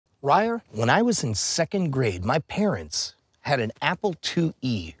Ryer, when I was in 2nd grade, my parents had an Apple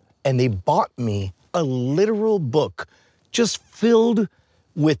IIe, and they bought me a literal book just filled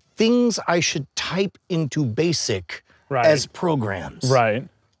with things I should type into BASIC as programs. Right.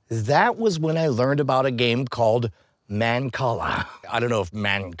 That was when I learned about a game called Mancala. I don't know if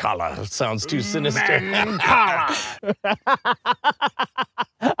Mancala sounds too sinister. Mancala.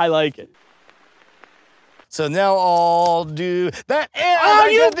 I like it. So now I'll do that. And Oh,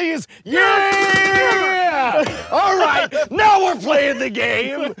 I get these. Yeah! All right, now we're playing the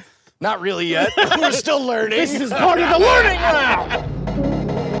game. Not really yet. We're still learning. This is part of the learning now.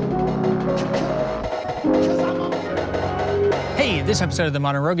 Hey, this episode of The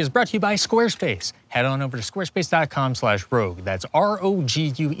Modern Rogue is brought to you by Squarespace. Head on over to squarespace.com/rogue. That's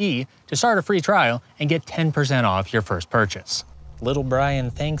ROGUE to start a free trial and get 10% off your first purchase. Little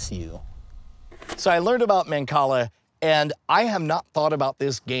Brian thanks you. So I learned about Mancala, and I have not thought about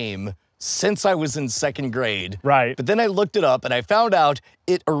this game since I was in 2nd grade. Right. But then I looked it up, and I found out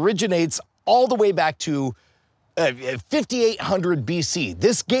it originates all the way back to 5800 BC.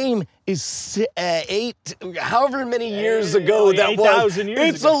 This game is however many years ago that was. 8,000 years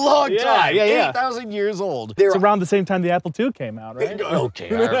It's ago. a long time. Yeah. 8,000 years old. It's around the same time the Apple II came out, right?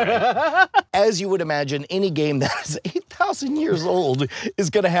 Okay, all right. As you would imagine, any game that is 8,000 years old is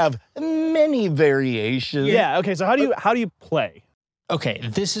going to have many variations. Yeah. Okay. So how do you play? Okay,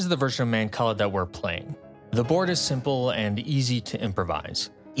 this is the version of Mancala that we're playing. The board is simple and easy to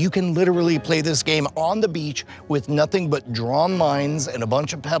improvise. You can literally play this game on the beach with nothing but drawn lines and a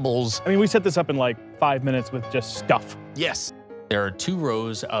bunch of pebbles. I mean, we set this up in like 5 minutes with just stuff. Yes. There are 2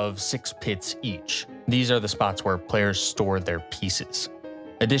 rows of 6 pits each. These are the spots where players store their pieces.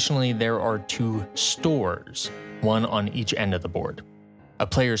 Additionally, there are 2 stores, one on each end of the board. A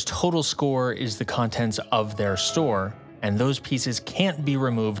player's total score is the contents of their store, and those pieces can't be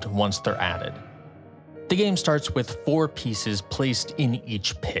removed once they're added. The game starts with 4 pieces placed in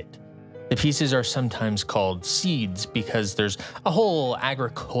each pit. The pieces are sometimes called seeds because there's a whole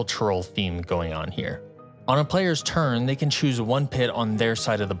agricultural theme going on here. On a player's turn, they can choose one pit on their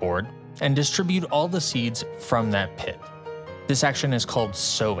side of the board and distribute all the seeds from that pit. This action is called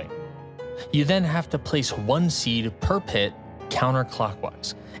sowing. You then have to place 1 seed per pit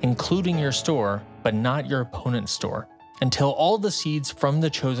counterclockwise, including your store, but not your opponent's store, until all the seeds from the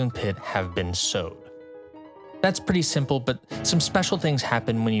chosen pit have been sowed. That's pretty simple, but some special things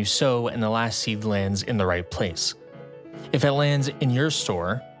happen when you sow and the last seed lands in the right place. If it lands in your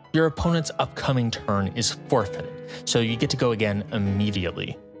store, your opponent's upcoming turn is forfeited, so you get to go again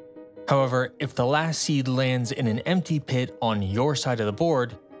immediately. However, if the last seed lands in an empty pit on your side of the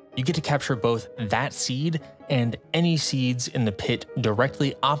board, you get to capture both that seed and any seeds in the pit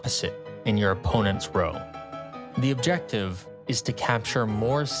directly opposite in your opponent's row. The objective is to capture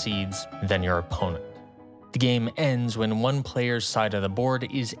more seeds than your opponent. The game ends when one player's side of the board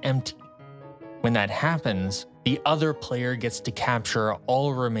is empty. When that happens, the other player gets to capture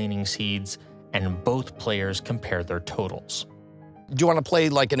all remaining seeds, and both players compare their totals. Do you want to play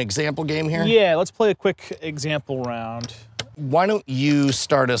like an example game here? Yeah, let's play a quick example round. Why don't you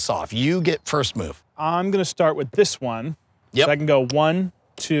start us off? You get first move. I'm going to start with this one. Yep. So I can go 1,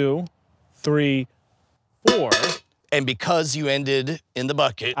 2, 3, 4. And because you ended in the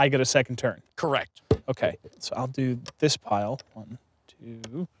bucket. I get a second turn. Correct. Okay, so I'll do this pile. 1,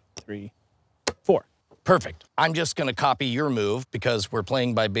 2, 3, 4. Perfect. I'm just going to copy your move because we're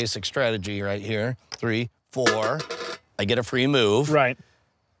playing by basic strategy right here. 3, 4. I get a free move. Right.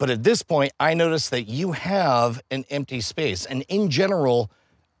 But at this point, I notice that you have an empty space. And in general,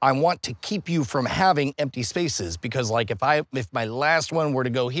 I want to keep you from having empty spaces because like if my last one were to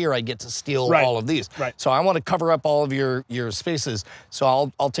go here, I get to steal all of these. Right. So I want to cover up all of your spaces.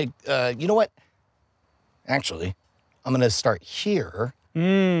 So I'll take, you know what? Actually, I'm going to start here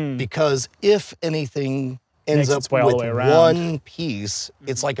because if anything ends up with one piece,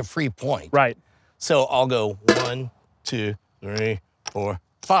 it's like a free point. Right. So I'll go 1, 2, 3, 4,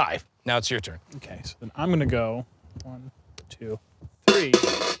 5. Now it's your turn. Okay, so then I'm going to go 1, 2, 3,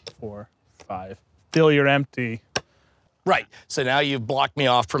 4, 5. Fill your empty. Right. So now you've blocked me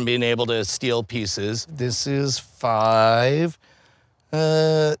off from being able to steal pieces. This is 5.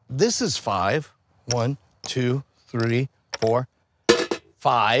 This is 5. 1, 2, 3, 4,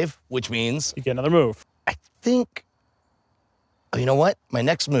 5, which means you get another move. I think. Oh, you know what? My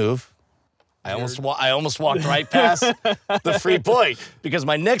next move. I almost walked right past the free point because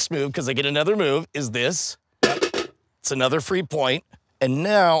my next move, because I get another move, is this. It's another free point, and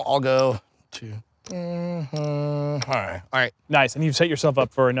now I'll go 2. All right. Nice, and you've set yourself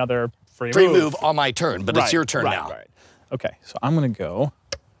up for another free move on my turn, but it's your turn now. Right. Okay, so I'm gonna go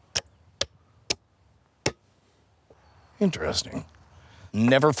Interesting.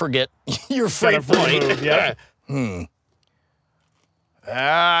 Never forget your free point. Move, yeah.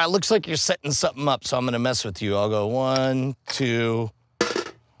 Looks like you're setting something up, so I'm going to mess with you. I'll go 1, 2.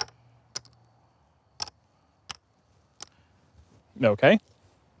 Okay.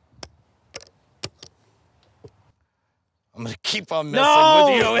 I'm going to keep on messing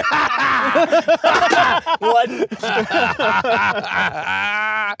with you. What?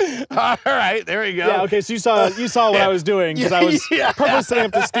 All right, there we go. Yeah, okay, so you saw what I was doing, because I was purposely setting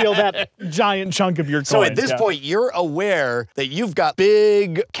up to steal that giant chunk of your coins. So at this point, you're aware that you've got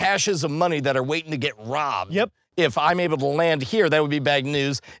big caches of money that are waiting to get robbed. Yep. If I'm able to land here, that would be bad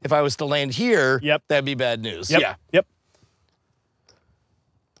news. If I was to land here, that'd be bad news. Yep. Yeah. Yep.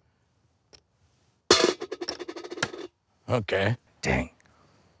 Okay. Dang.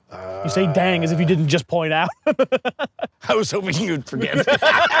 You say dang as if you didn't just point out. I was hoping you'd forget.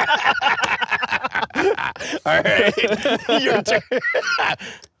 All right. Your turn.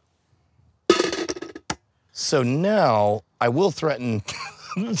 So now I will threaten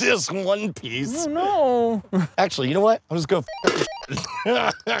this one piece. Oh, no. Actually, you know what? I'll just go.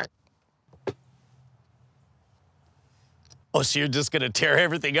 Oh, so you're just going to tear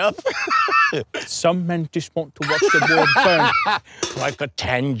everything up? Some men just want to watch the world burn. Like a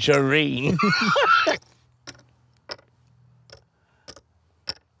tangerine.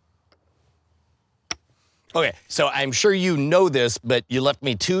 Okay, so I'm sure you know this, but you left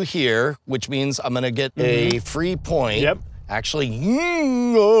me 2 here, which means I'm going to get a free point. Yep. Actually,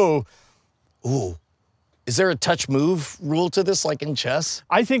 oh. Ooh. Is there a touch move rule to this, like in chess?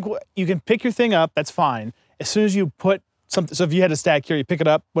 I think you can pick your thing up, that's fine. As soon as you put something, so if you had a stack here, you pick it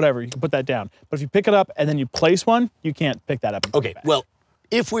up, whatever, you can put that down. But if you pick it up and then you place one, you can't pick that up and put it back. Well,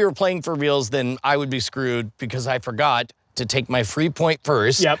 if we were playing for reals, then I would be screwed because I forgot to take my free point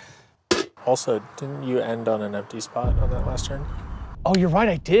first. Yep. Also, didn't you end on an empty spot on that last turn? Oh, you're right,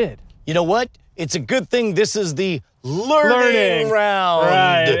 I did. You know what? It's a good thing this is the learning round.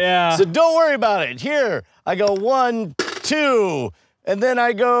 Right, yeah. So don't worry about it. Here, I go 1, 2, and then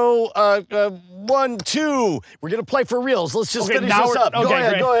I go 1, 2. We're gonna play for reals. Let's just finish this up. Okay, go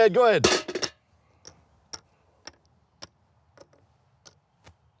ahead, great. go ahead, go ahead.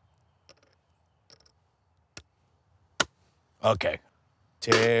 Okay.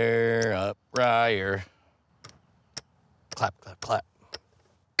 Tear up Ryer. Clap, clap, clap.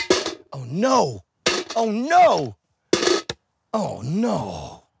 Oh no! Oh no! Oh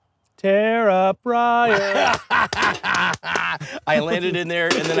no! Tear up Ryer. I landed in there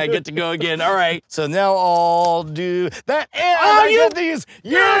and then I get to go again. All right, so now I'll do that. And I get these.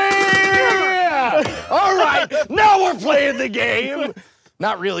 Yeah! All right, now we're playing the game.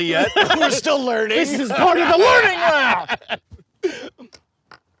 Not really yet. We're still learning. This is part of the learning round.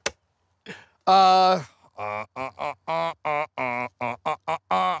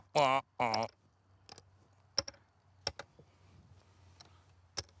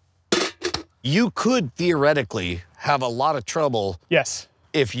 You could theoretically have a lot of trouble Yes.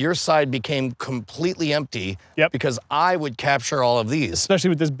 if your side became completely empty, because I would capture all of these. Especially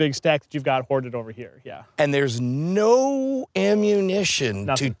with this big stack that you've got hoarded over here, yeah. And there's no ammunition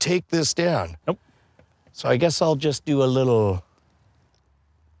Nothing. to take this down. Nope. So I guess I'll just do a little...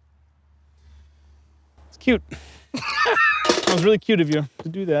 It's cute. That was really cute of you to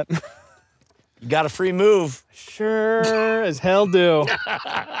do that. You got a free move. Sure as hell do.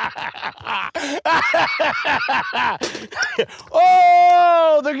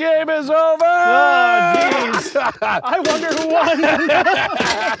 Oh, the game is over! Oh, jeez. I wonder who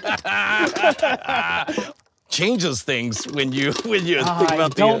won. Changes things when you think about I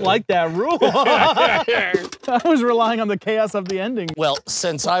don't like that rule. I was relying on the chaos of the ending. Well,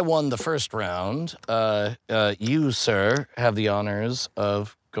 since I won the first round, you, sir, have the honors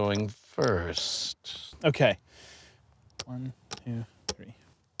of going first. Okay. 1, 2, 3.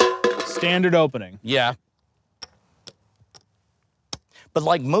 Standard opening. Yeah. But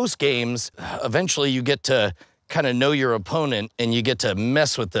like most games, eventually you get to kind of know your opponent and you get to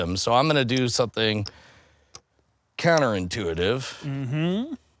mess with them. So I'm going to do something counterintuitive.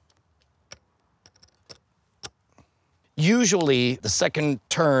 Mm-hmm. Usually, the second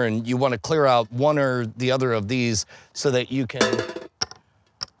turn, you want to clear out one or the other of these so that you can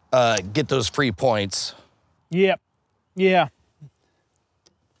get those free points. Yep. Yeah.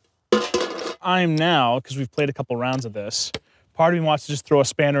 I'm now, because we've played a couple rounds of this, part of me wants to just throw a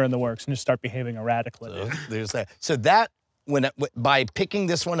spanner in the works and just start behaving erratically. So there's that. So that, by picking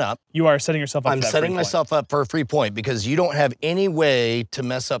this one up, You are setting yourself up I'm for that setting free point. myself up for a free point because you don't have any way to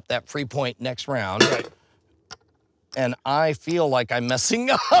mess up that free point next round. Right. And I feel like I'm messing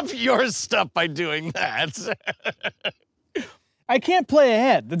up your stuff by doing that. I can't play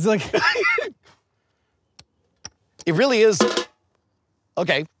ahead. It's like It really is.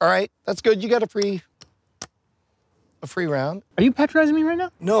 Okay, all right, that's good. You got a free round. Are you patronizing me right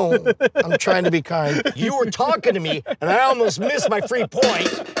now? No, I'm trying to be kind. You were talking to me, and I almost missed my free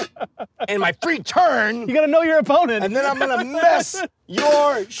point and my free turn. You gotta know your opponent. And then I'm gonna mess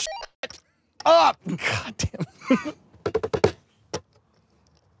your shit up. God damn.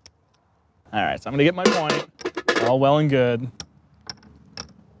 All right, so I'm gonna get my point. All well and good.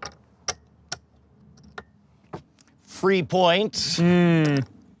 Free point. Hmm.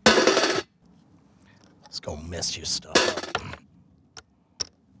 Let's go mess your stuff up.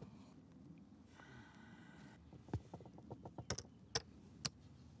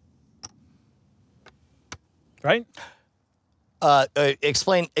 Right?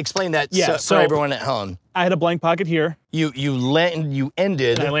 Explain that Yeah, for so- everyone at home. I had a blank pocket here. You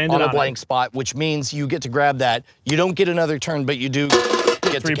ended I landed on a on blank spot, which means you get to grab that. You don't get another turn, but you do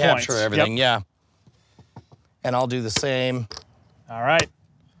get 3 to capture points. everything. Yeah. And I'll do the same. All right.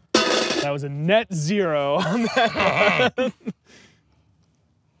 That was a net 0 on that one.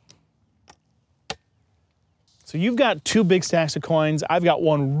 So you've got 2 big stacks of coins. I've got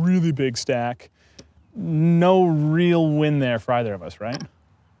 1 really big stack. No real win there for either of us, right?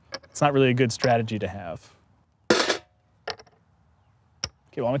 It's not really a good strategy to have. Okay,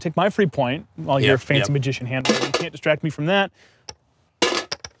 well, I'm gonna take my free point while your fancy magician hand. You can't distract me from that.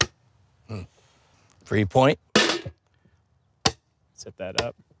 Free point. Set that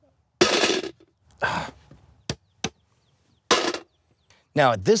up.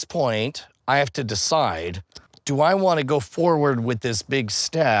 Now, at this point, I have to decide, do I want to go forward with this big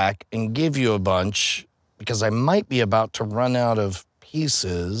stack and give you a bunch because I might be about to run out of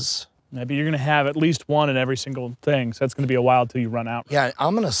pieces? Maybe you're gonna have at least 1 in every single thing, so that's gonna be a while till you run out. Yeah,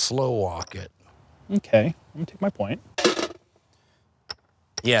 I'm going to slow walk it. Okay, I'm gonna take my point.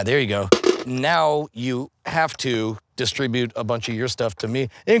 Yeah, there you go. Now you have to distribute a bunch of your stuff to me,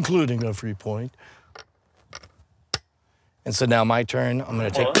 including a free point. And so now my turn, I'm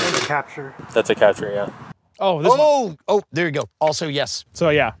going to take... That's a capture. That's a capture, yeah. Oh, this one. Oh, there you go. Also, yes. So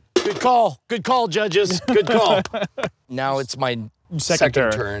yeah, Good call, judges. Good call. Now it's my second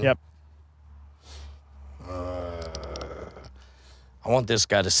turn. Yep. I want this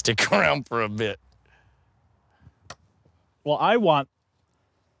guy to stick around for a bit. Well, I want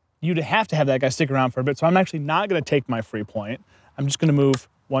you to have that guy stick around for a bit, so I'm actually not gonna take my free point. I'm just gonna move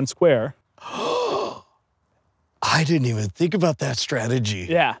 1 square. I didn't even think about that strategy.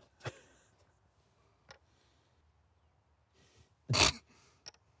 Yeah.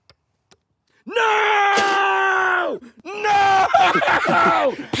 No! No! No!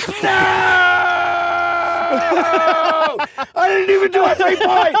 I didn't even do a free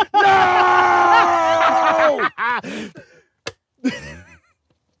point! No!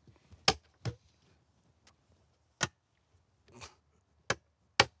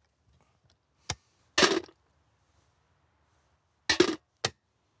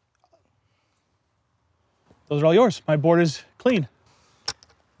 Those are all yours. My board is clean.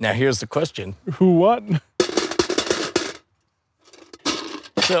 Now here's the question. Who what?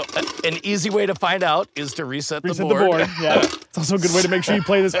 So an easy way to find out is to reset the board. The board. Yeah. It's also a good way to make sure you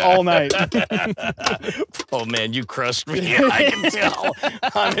play this all night. Oh man, you crushed me. I can tell.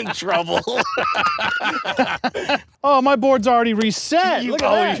 I'm in trouble. Oh, my board's already reset. Look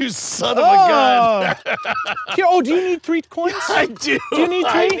at that. You son of a gun. Here, do you need 3 coins? I do. Do you need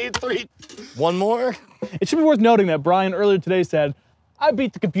 3? I need 3. One more? It should be worth noting that Brian earlier today said, I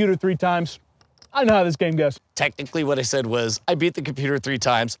beat the computer 3 times. I know how this game goes. Technically, what I said was, I beat the computer 3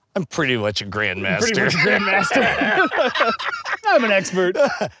 times. I'm pretty much a grandmaster. Pretty much a grandmaster. I'm an expert.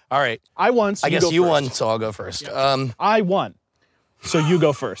 All right. I won, so I guess you first. won, so I'll go first. Yeah. I won, so you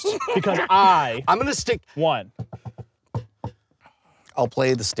go first. Because I'm going to stick... won. I'll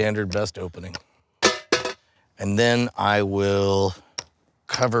play the standard best opening. And then I will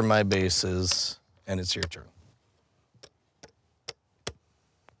cover my bases, and it's your turn.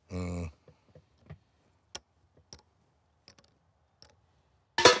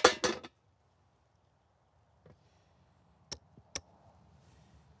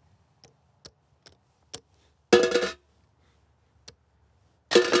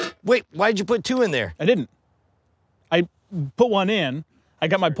 Wait, why'd you put 2 in there? I didn't. I put 1 in, I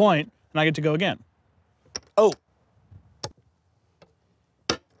got my point, and I get to go again. Oh.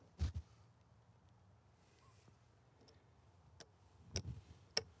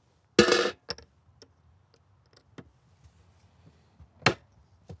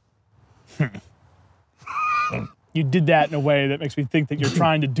 you did that in a way that makes me think that you're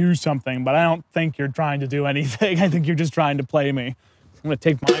trying to do something, but I don't think you're trying to do anything. I think you're just trying to play me. I'm gonna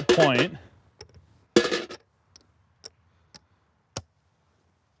take my point.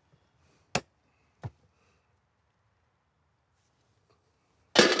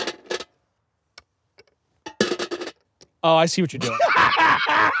 Oh, I see what you're doing.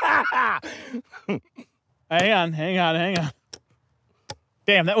 Hang on.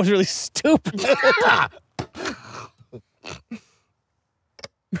 Damn, that was really stupid. I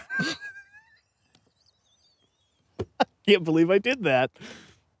can't believe I did that.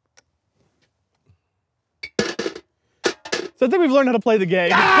 So I think we've learned how to play the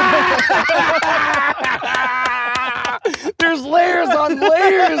game. There's layers on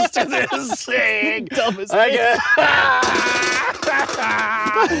layers to this thing. Dumbest thing.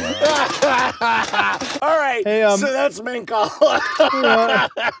 All right, Hey, so that's Mancala.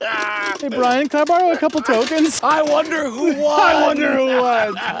 Hey, Brian, can I borrow a couple tokens? I wonder who won. I wonder who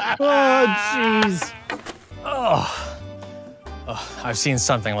won. Oh, jeez. I've seen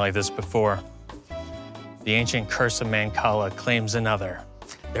something like this before. The ancient curse of Mancala claims another.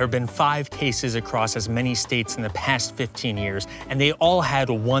 There have been 5 cases across as many states in the past 15 years, and they all had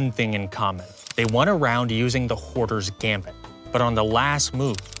one thing in common. They won a round using the hoarder's gambit, but on the last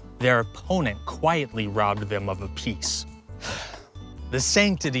move, their opponent quietly robbed them of a piece. The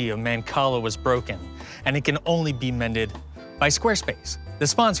sanctity of Mancala was broken, and it can only be mended by Squarespace, the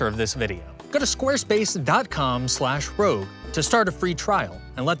sponsor of this video. Go to squarespace.com/rogue to start a free trial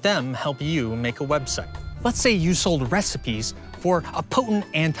and let them help you make a website. Let's say you sold recipes for a potent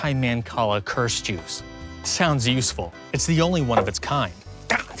anti-Mancala curse juice. Sounds useful. It's the only one of its kind.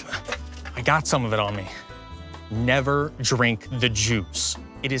 I got some of it on me. Never drink the juice.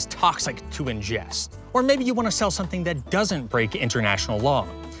 It is toxic to ingest. Or maybe you want to sell something that doesn't break international law.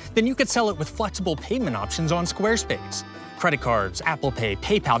 Then you could sell it with flexible payment options on Squarespace. Credit cards, Apple Pay,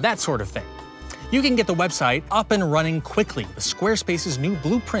 PayPal, that sort of thing. You can get the website up and running quickly with Squarespace's new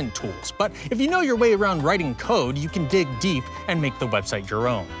blueprint tools. But if you know your way around writing code, you can dig deep and make the website your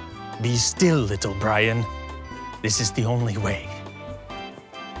own. Be still, little Brian. This is the only way.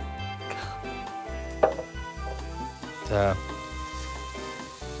 It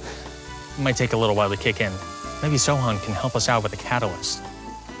might take a little while to kick in. Maybe Sohan can help us out with a catalyst.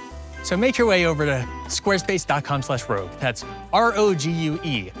 So make your way over to squarespace.com/rogue. That's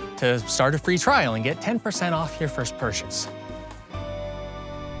ROGUE to start a free trial and get 10% off your first purchase.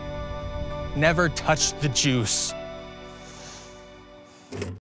 Never touch the juice.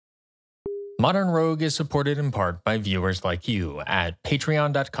 Modern Rogue is supported in part by viewers like you at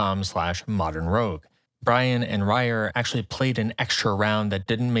patreon.com/modernrogue. Brian and Ryer actually played an extra round that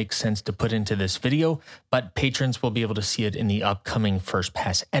didn't make sense to put into this video, but patrons will be able to see it in the upcoming First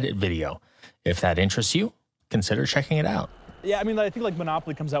Pass Edit video. If that interests you, consider checking it out. Yeah, I mean, I think like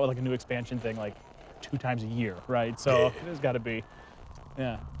Monopoly comes out with like a new expansion thing like 2 times a year, right? So there's got to be,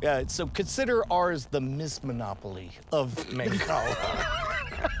 yeah. Yeah, so consider ours the Miss Monopoly of Mancala.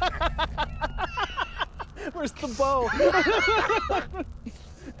 Where's the bow?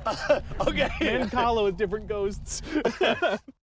 Okay. Mancala with different ghosts.